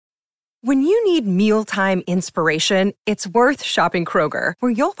When you need mealtime inspiration, it's worth shopping Kroger,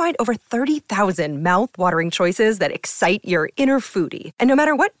 where you'll find over 30,000 mouth-watering choices that excite your inner foodie. And no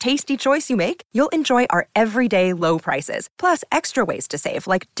matter what tasty choice you make, you'll enjoy our everyday low prices, plus extra ways to save,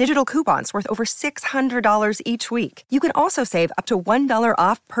 like digital coupons worth over $600 each week. You can also save up to $1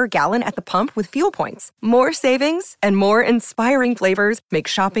 off per gallon at the pump with fuel points. More savings and more inspiring flavors make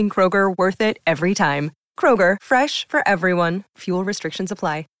shopping Kroger worth it every time. Kroger, fresh for everyone. Fuel restrictions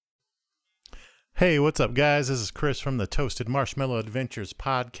apply. Hey, what's up, guys? This is Chris from the Toasted Marshmallow Adventures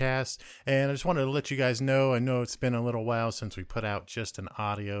podcast, and I just wanted to let you guys know, I know it's been a little while since we put out just an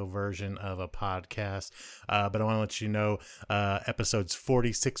audio version of a podcast, but I want to let you know episodes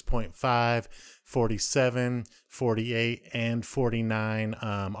 46.5, 47, 48, and 49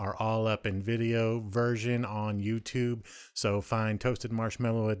 are all up in video version on YouTube. So find Toasted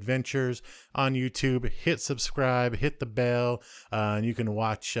Marshmallow Adventures on YouTube, hit subscribe, hit the bell, and you can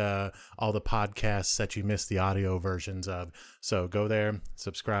watch all the podcasts that you missed the audio versions of. So go there,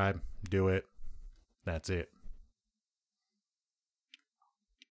 subscribe, do it. That's it.